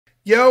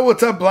Yo,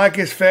 what's up,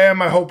 Blackish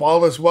fam? I hope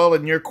all is well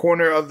in your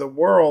corner of the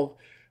world.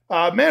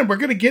 Man, we're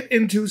going to get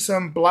into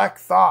some Black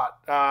Thought.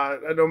 I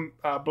know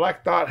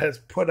Black Thought has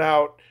put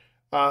out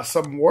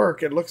some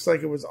work. It looks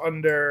like it was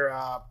under,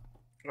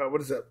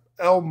 what is it?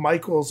 L.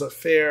 Michels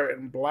Affair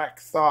and Black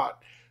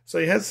Thought. So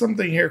he has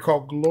something here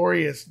called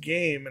Glorious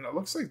Game, and it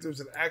looks like there's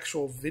an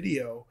actual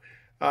video.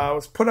 It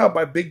was put out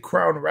by Big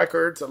Crown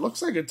Records. It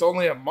looks like it's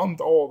only a month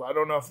old. I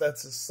don't know if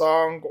that's a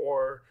song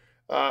or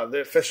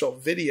the official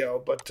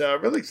video, but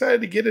really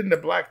excited to get into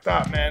Black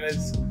Thought, man.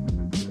 His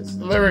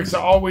lyrics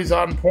are always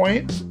on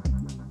point.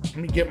 Let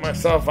me get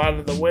myself out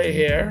of the way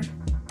here.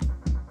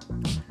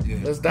 Yeah.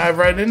 Let's dive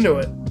right into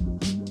it.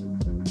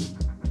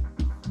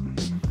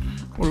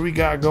 What do we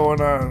got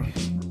going on?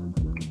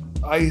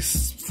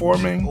 Ice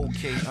forming.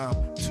 Okay,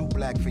 too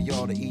black for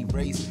y'all to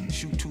erase.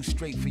 Shoot too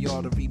straight for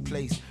y'all to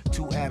replace.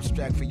 Too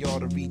abstract for y'all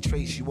to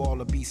retrace. You all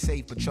to be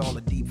safe, but y'all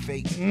are deep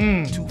fakes.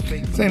 Too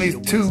fake for saying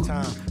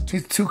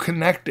he's too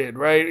connected,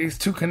 right? He's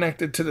too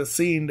connected to the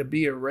scene to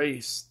be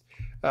erased,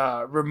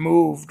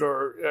 removed,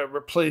 or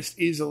replaced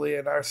easily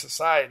in our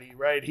society,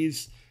 right?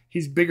 He's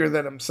bigger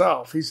than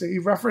himself. He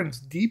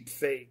referenced deep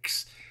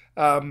fakes.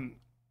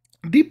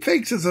 Deep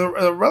fakes is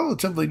a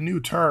relatively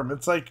new term.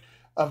 It's like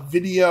a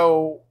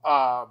video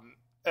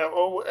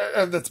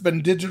that's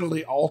been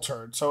digitally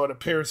altered, so it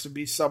appears to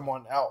be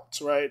someone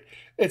else, right?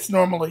 It's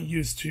normally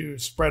used to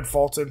spread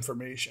false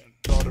information.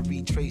 Y'all to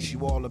retrace,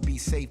 you all to be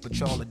safe, but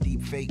y'all are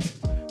deep fake.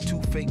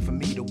 Too fake for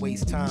me to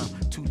waste time.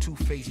 Too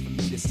faced for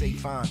me to say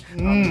fine.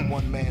 I'm the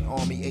one-man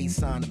army,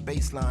 A-sign. The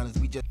baseline is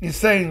we just... He's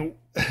saying,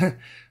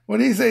 when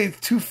he says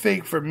too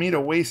fake for me to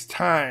waste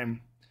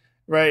time,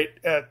 right?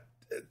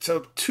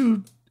 So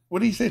what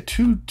do you say?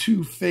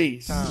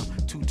 Two-faced.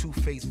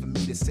 Two-faced for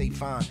me to say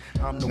fine.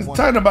 I'm the one.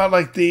 Talking about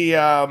like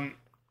the,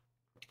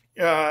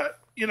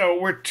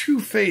 we're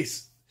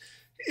two-faced.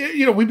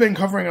 We've been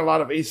covering a lot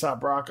of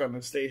Aesop Rock on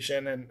the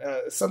station, and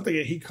something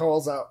that he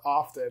calls out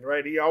often,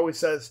 right? He always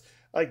says,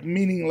 like,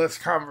 meaningless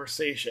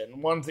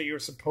conversation, ones that you're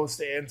supposed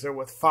to answer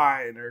with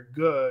fine or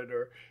good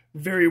or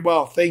very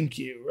well, thank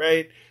you,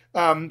 right?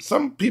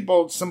 Some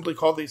people simply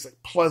call these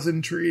like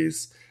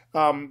pleasantries.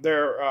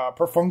 They're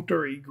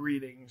perfunctory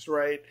greetings,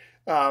 right?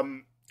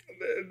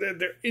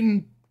 They're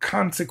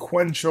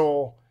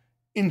inconsequential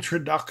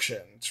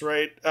introductions,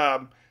 right?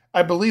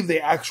 I believe the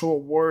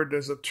actual word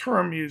is a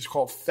term used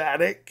called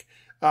phatic,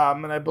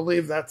 and I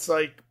believe that's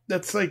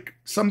like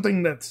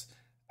something that's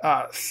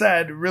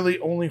said really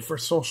only for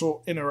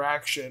social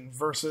interaction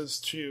versus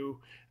to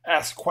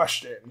ask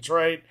questions,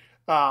 right?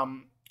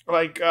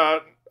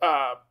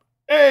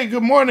 Hey,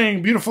 good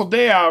morning, beautiful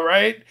day out,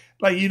 right?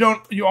 Like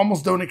you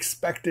almost don't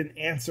expect an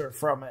answer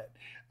from it.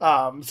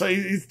 So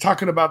he's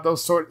talking about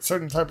those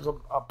certain types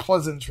of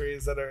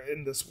pleasantries that are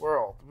in this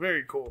world.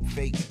 Very cool.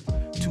 Fake,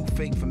 too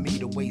fake for me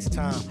to waste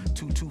time.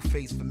 Too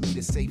faced for me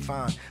to say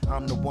fine.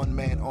 I'm the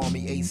one-man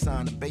army,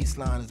 A-sign. The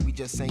baseline is we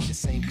just ain't the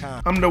same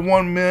kind. I'm the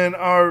one-man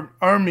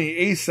army,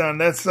 A-sign.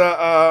 That's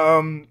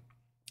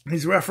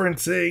he's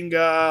referencing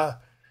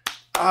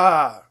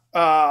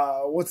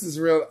what's his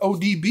real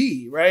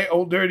ODB, right?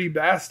 Old Dirty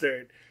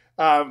Bastard.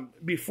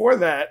 Before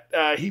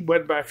that, he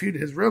went by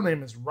his real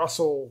name is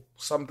Russell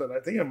something. I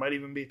think it might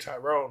even be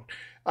Tyrone.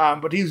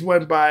 But he's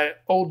went by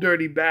Old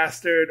Dirty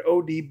Bastard,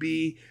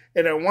 ODB,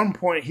 and at one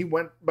point he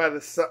went by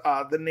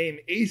the name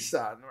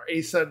Ason or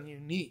Ason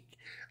Unique.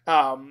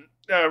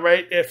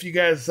 Right? If you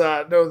guys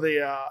know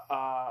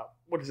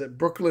the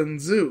Brooklyn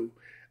Zoo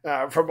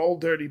from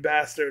Old Dirty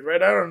Bastard,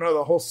 right? I don't know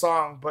the whole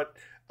song, but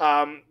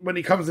when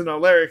he comes in the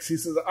lyrics, he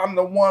says, "I'm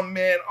the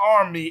one-man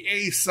army,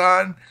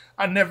 Ason.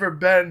 I never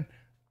been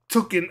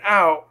tooken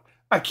out.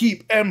 I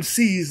keep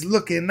MCs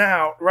looking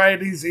out,"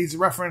 right? He's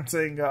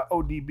referencing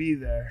ODB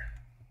there.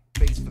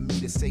 Face for me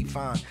to say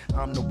fine.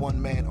 I'm the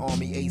one-man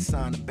army,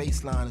 A-sign. The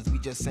baseline is we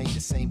just ain't the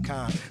same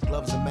kind.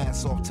 Gloves and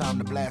masks off, time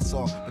to blast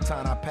off.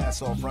 Baton I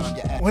pass off, rhyme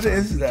your ass. What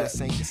is that? We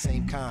just ain't the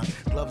same kind.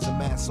 Gloves and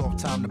masks off,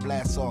 time to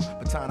blast off.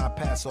 Baton I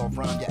pass off,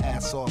 rhyme your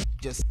ass off.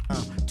 Just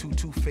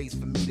two-faced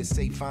for me to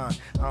say fine.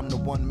 I'm the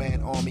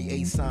one-man army,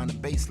 A-sign. The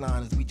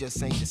baseline is we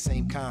just ain't the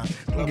same kind.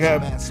 Gloves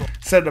and masks off.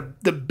 Said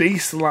the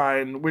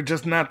baseline, we're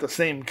just not the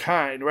same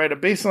kind, right? A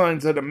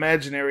baseline's an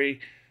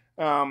imaginary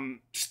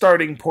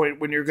starting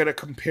point when you're going to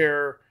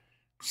compare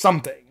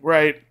something,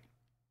 right?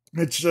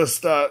 It's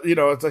just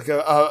it's like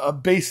a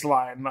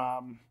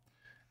baseline,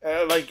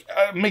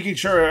 making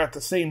sure you're at the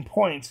same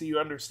point so you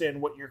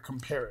understand what you're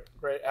comparing,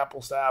 right?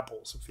 Apples to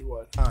apples, if you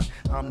would.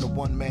 I'm the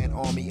one-man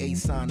army,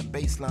 A-sign. The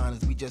baseline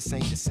is we just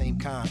ain't the same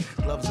kind.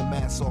 Gloves and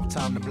masks off,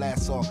 time to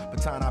blast off.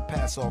 Baton I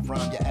pass off,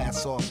 rhyme your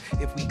ass off.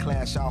 If we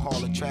clash, I'll haul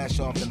the trash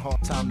off. Then haul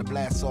time to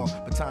blast off.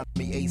 Baton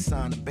me,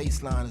 A-sign. The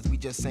baseline is we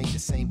just ain't the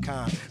same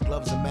kind.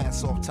 Gloves and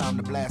masks off, time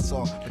to blast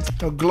off.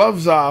 So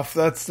gloves off,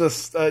 that's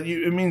just,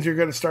 it means you're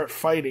going to start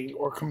fighting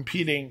or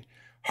competing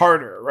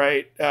harder,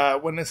 right?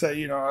 When they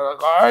say,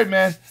 like, all right,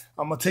 man,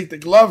 I'm going to take the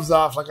gloves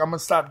off. Like, I'm going to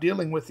stop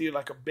dealing with you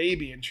like a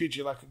baby and treat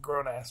you like a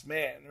grown-ass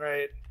man,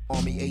 right?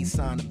 On me,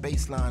 A-sign, the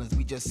baseline is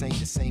we just ain't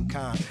the same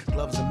kind.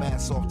 Gloves and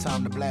masks off,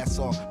 time to blast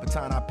off.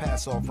 Baton I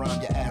pass off,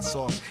 rhyme your ass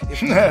off.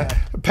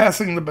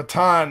 Passing the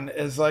baton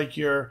is like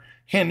you're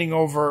handing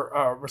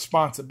over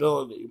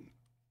responsibility.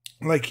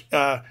 Like,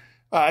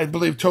 I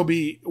believe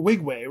Toby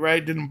Wigway,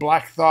 right? Didn't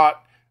Black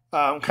Thought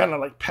kind of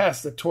like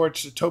pass the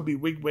torch to Toby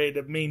Wigway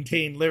to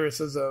maintain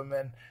lyricism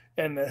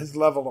and his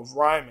level of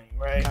rhyming,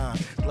 right?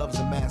 Gloves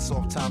and masks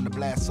off, time to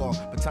blast off.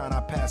 Baton I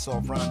pass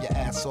off, rhyme your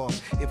ass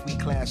off. If we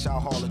clash, I'll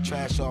haul the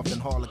trash off, then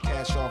haul the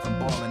cash off and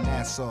ball in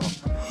Nassau.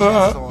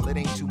 That's all, it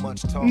ain't too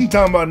much talk. I'm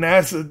talking about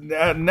NASA,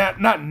 not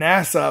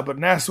NASA, but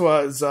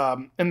Nassau is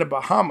in the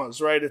Bahamas,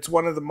 right? It's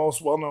one of the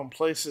most well-known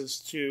places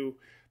to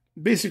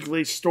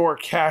basically store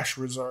cash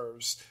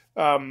reserves.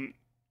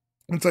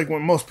 It's like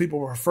when most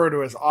people refer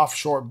to as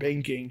offshore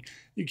banking.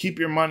 You keep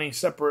your money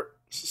separate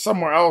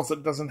somewhere else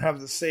that doesn't have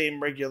the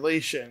same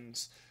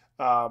regulations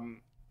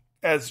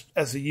as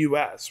the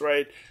U.S.,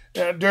 right?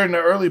 During the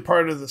early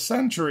part of the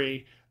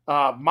century,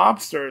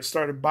 mobsters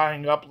started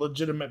buying up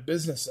legitimate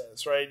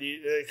businesses, right?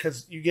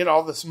 Because you get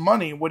all this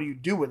money, what do you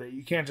do with it?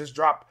 You can't just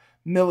drop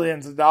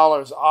millions of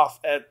dollars off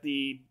at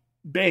the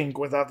bank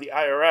without the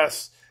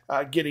IRS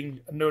getting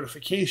a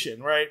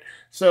notification, right?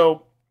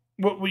 So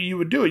what you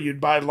would do,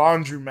 you'd buy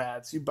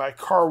laundromats, you'd buy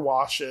car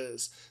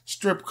washes,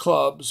 strip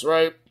clubs,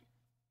 right?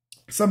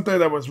 Something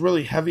that was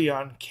really heavy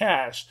on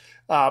cash,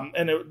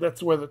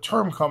 that's where the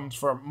term comes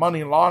from,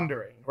 money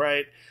laundering,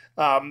 right?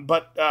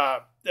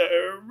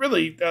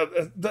 Really,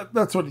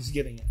 that's what he's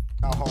getting at.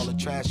 I'll haul the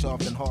trash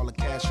off and haul the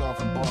cash off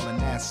and ball in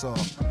Nassau.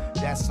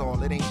 That's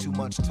all, it ain't too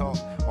much talk.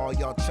 All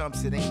y'all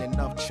chumps, it ain't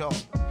enough chalk.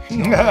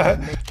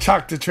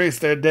 Chalk to trace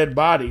their dead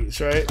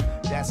bodies, right?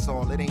 That's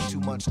all, it ain't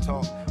too much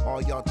talk.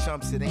 All y'all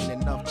chumps, it ain't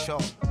enough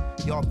chalk.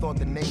 Y'all thought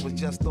the name was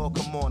just all,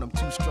 come on, I'm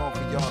too strong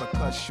for y'all to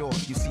cut short.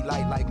 You see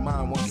light like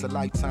mine once a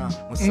lifetime.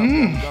 When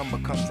some gun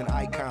becomes an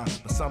icon.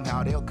 But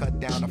somehow they'll cut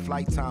down the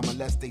flight time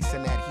unless they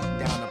send that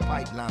heat down the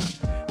pipeline.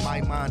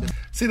 My mind is...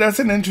 See, that's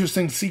an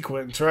interesting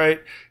sequence,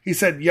 right? He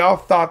said, y'all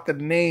thought the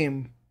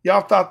name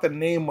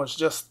was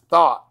just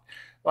thought.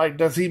 Like,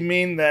 does he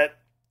mean that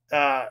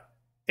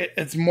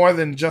it's more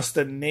than just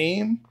a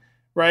name,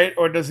 right?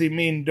 Or does he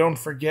mean don't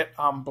forget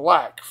I'm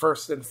black,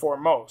 first and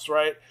foremost,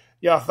 right?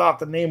 Y'all thought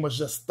the name was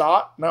just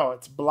thought? No,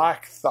 it's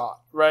Black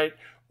Thought, right?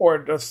 Or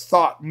does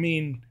thought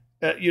mean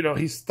that,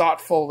 he's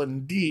thoughtful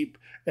and deep,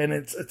 and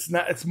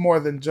it's more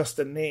than just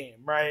a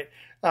name, right?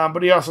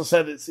 But he also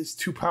said it's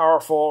too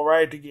powerful,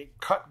 right, to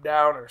get cut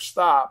down or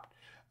stopped.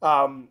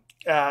 So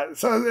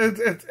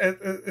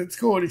it's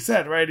cool what he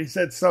said, right? He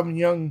said he's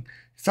talking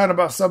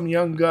about some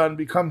young gun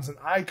becomes an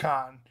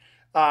icon,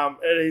 and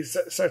he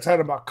starts talking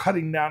about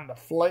cutting down the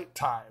flight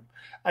time.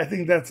 I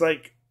think that's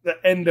like the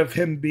end of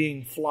him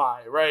being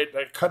fly, right?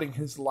 Like cutting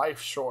his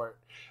life short.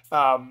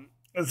 So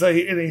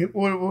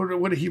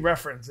what did he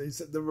reference? He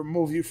said to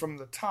remove you from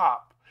the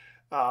top.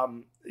 What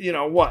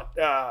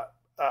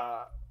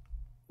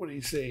do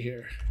you say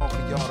here? For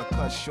y'all to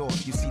cut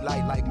short. You see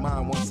light like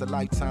mine once a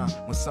lifetime.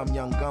 When some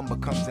young gun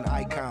becomes an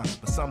icon.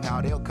 But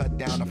somehow they'll cut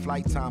down the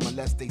flight time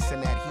unless they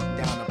send that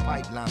heat down the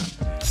pipeline.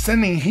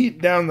 Sending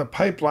heat down the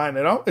pipeline.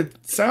 It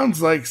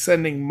sounds like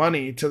sending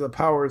money to the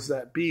powers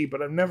that be,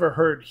 but I've never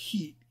heard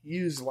heat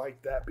used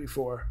like that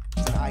before.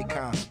 It's an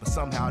icon, but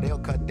somehow they'll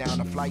cut down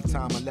the flight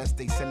time unless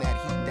they send that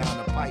heat down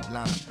the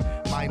pipeline.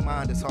 My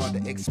mind is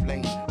hard to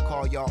explain.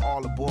 Call y'all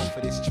all aboard for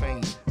this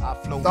train. I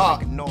float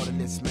like a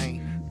nautilus,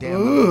 man.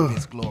 Damn,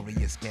 this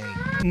glorious game.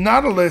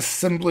 Nautilus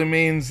simply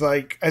means,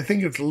 like, I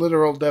think its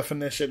literal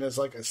definition is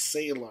like a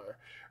sailor,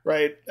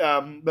 right?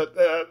 But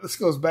this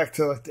goes back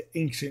to like the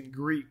ancient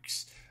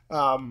Greeks.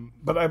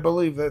 But I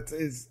believe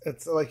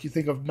it's like you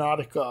think of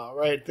Nautica,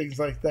 right? Things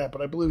like that.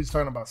 But I believe he's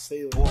talking about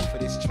sailors. Born for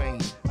this train,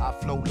 I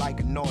float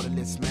like a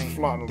nautilus, man.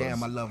 Flautilus.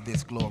 Damn, I love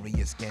this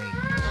glorious game.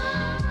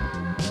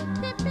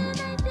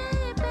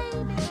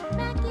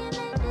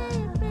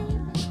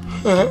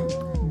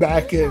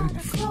 Back in.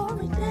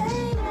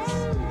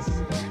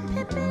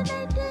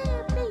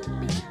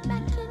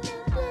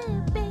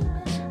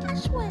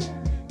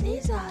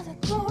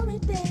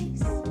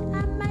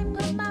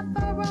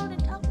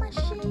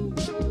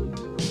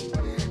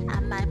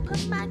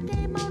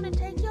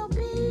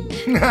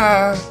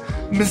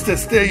 Mr.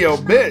 Stereo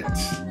Bitch.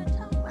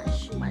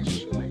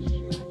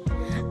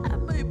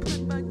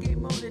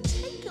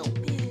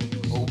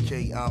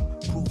 Okay,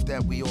 proof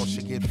that we all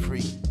should get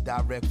free.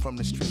 Direct from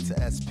the street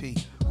to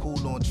SP.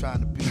 Cool on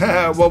trying to be.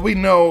 What we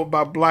know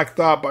about Black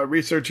Thought by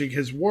researching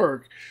his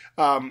work,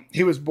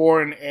 he was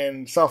born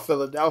in South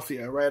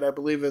Philadelphia, right? I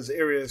believe his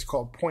area is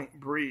called Point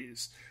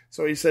Breeze.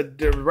 So he said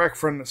direct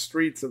from the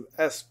streets of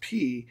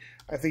SP.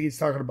 I think he's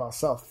talking about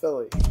South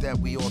Philly. That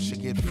we all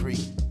should get free.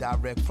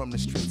 Direct from the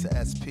street to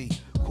SP.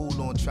 Cool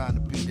on trying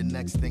to be the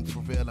next thing for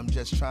real. I'm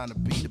just trying to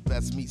be the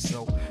best me.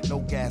 So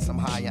no gas, I'm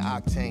high in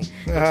octane.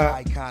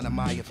 Icon of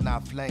my if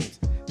not flames.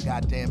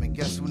 God damn it,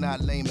 guess who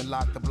not lame and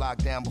locked the block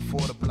down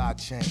before the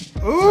blockchain?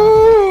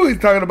 Ooh, he's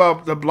talking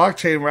about the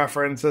blockchain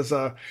reference.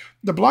 The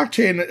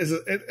blockchain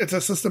it's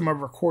a system of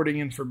recording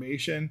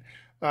information.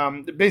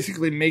 It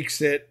basically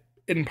makes it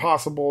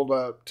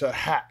impossible to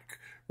hack,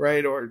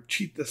 right, or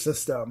cheat the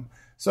system.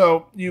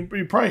 So you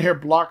probably hear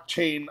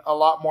blockchain a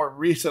lot more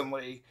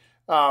recently.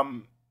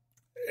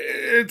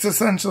 It's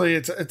essentially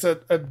it's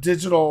a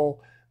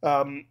digital,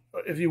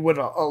 if you would,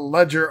 a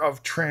ledger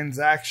of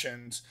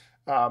transactions.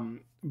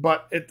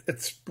 But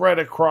it's spread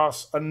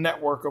across a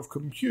network of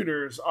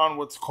computers on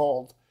what's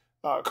called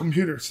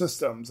computer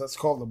systems. That's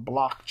called the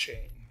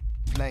blockchain.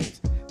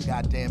 Lanes.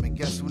 God damn it,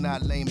 guess who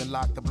not lame and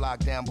locked the block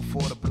down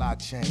before the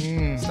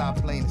blockchain? Stop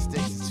playing, the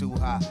stakes is too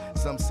high.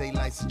 Some say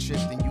life's a trip,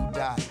 then you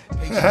die.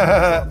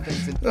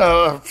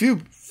 A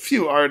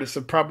few artists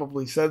have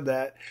probably said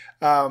that.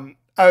 I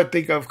would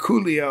think of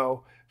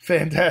Coolio,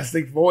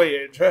 Fantastic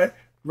Voyage, right?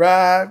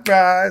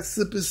 Ride,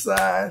 sip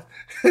aside.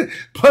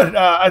 But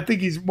I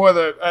think he's more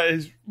than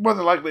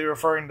likely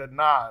referring to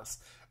Nas,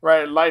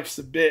 right? Life's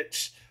a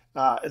Bitch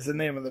is the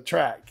name of the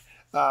track.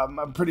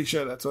 I'm pretty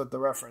sure that's what the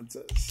reference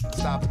is.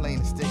 Stop playing,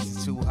 the stakes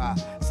is too high.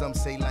 Some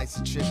say life's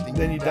a trip,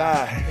 then you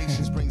die.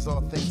 Patience brings all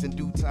things in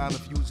due time.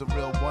 If you's a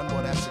real one,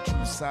 well, that's a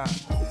true sign.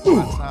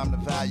 My time, the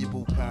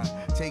valuable kind.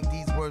 Take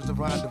these words to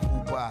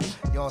rendezvous by.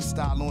 Y'all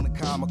style on the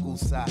comical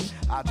side.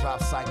 I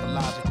drop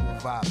psychological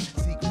vibe.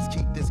 Secrets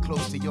keep this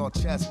close to your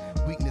chest.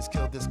 Weakness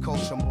killed this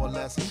culture more or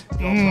less.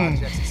 Your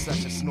projects is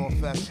such a snore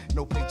fest.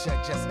 No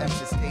paycheck, just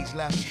exit stage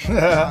left.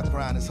 My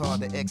grind is hard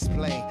to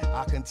explain.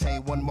 I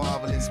contain one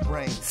marvelous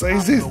brain. So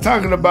he's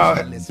talking about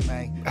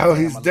how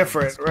he's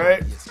different,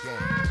 right?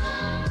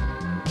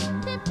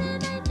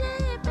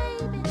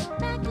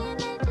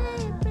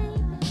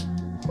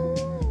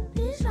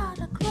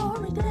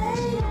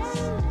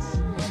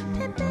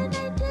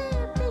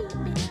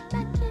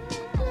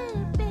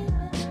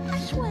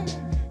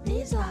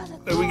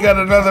 We got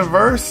another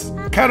verse.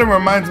 Kind of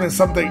reminds me of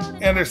something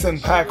Anderson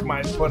 .Paak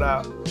might put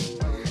out.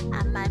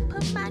 I might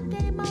put my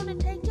game on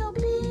and take your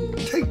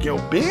bitch. Take your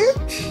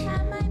bitch?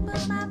 I might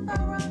put my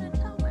fur on and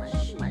talk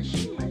my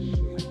shit.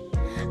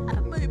 I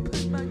might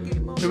put my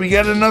game on. Do we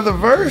get another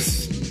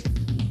verse?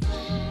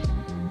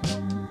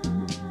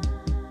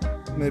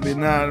 Maybe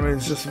not. I mean,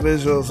 it's just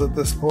visuals at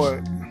this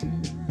point.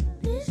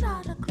 These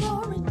are the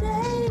glory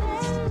days.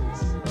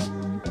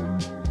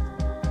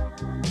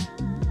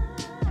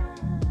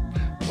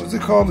 What's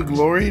it called? The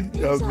Glory?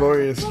 Oh,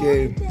 Glorious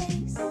Game.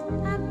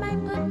 I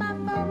might put my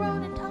fur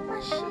on and talk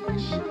my shit.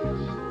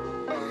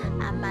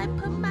 I might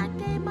put my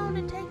game on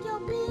and take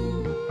your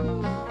bitch.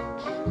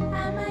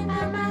 I might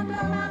put my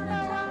fur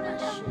on and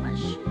talk my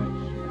shit.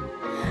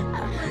 I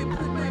might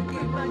put my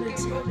game on and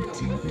take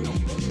your bitch.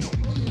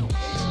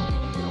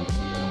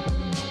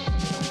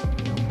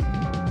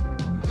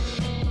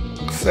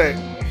 Say,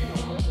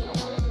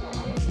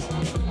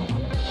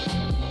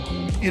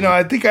 you know,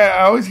 I think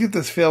I always get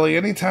this feeling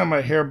anytime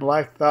I hear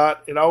Black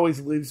Thought, it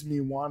always leaves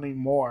me wanting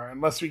more.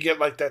 Unless we get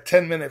like that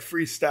 10-minute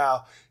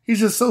freestyle.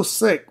 He's just so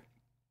sick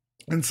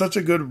and such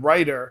a good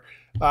writer.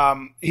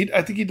 I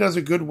think he does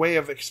a good way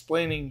of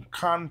explaining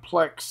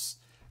complex,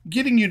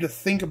 getting you to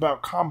think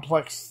about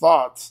complex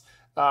thoughts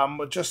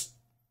with just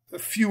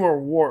fewer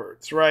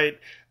words, right?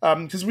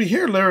 Because we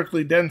hear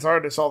lyrically dense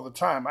artists all the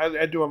time.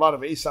 I do a lot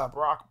of A$AP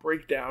Rock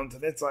breakdowns,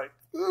 and it's like,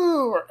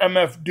 ooh, or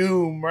MF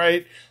Doom,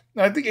 right?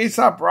 And I think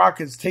A$AP Rock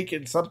has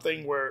taken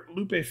something where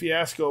Lupe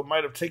Fiasco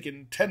might have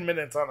taken 10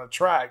 minutes on a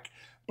track.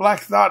 Black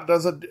Thought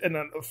does it in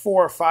a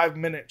 4 or 5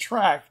 minute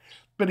track,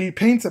 but he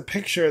paints a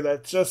picture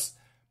that's just,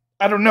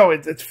 I don't know,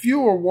 it's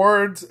fewer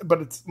words,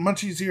 but it's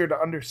much easier to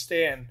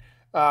understand.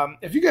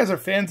 If you guys are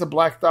fans of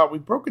Black Thought,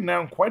 we've broken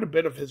down quite a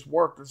bit of his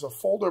work. There's a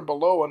folder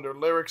below under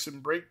lyrics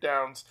and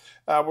breakdowns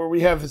where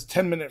we have his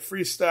 10-minute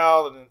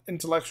freestyle and an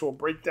intellectual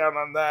breakdown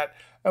on that.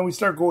 And we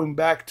start going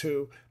back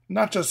to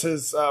not just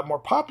his more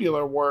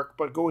popular work,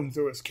 but going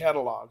through his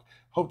catalog.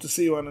 Hope to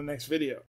see you on the next video.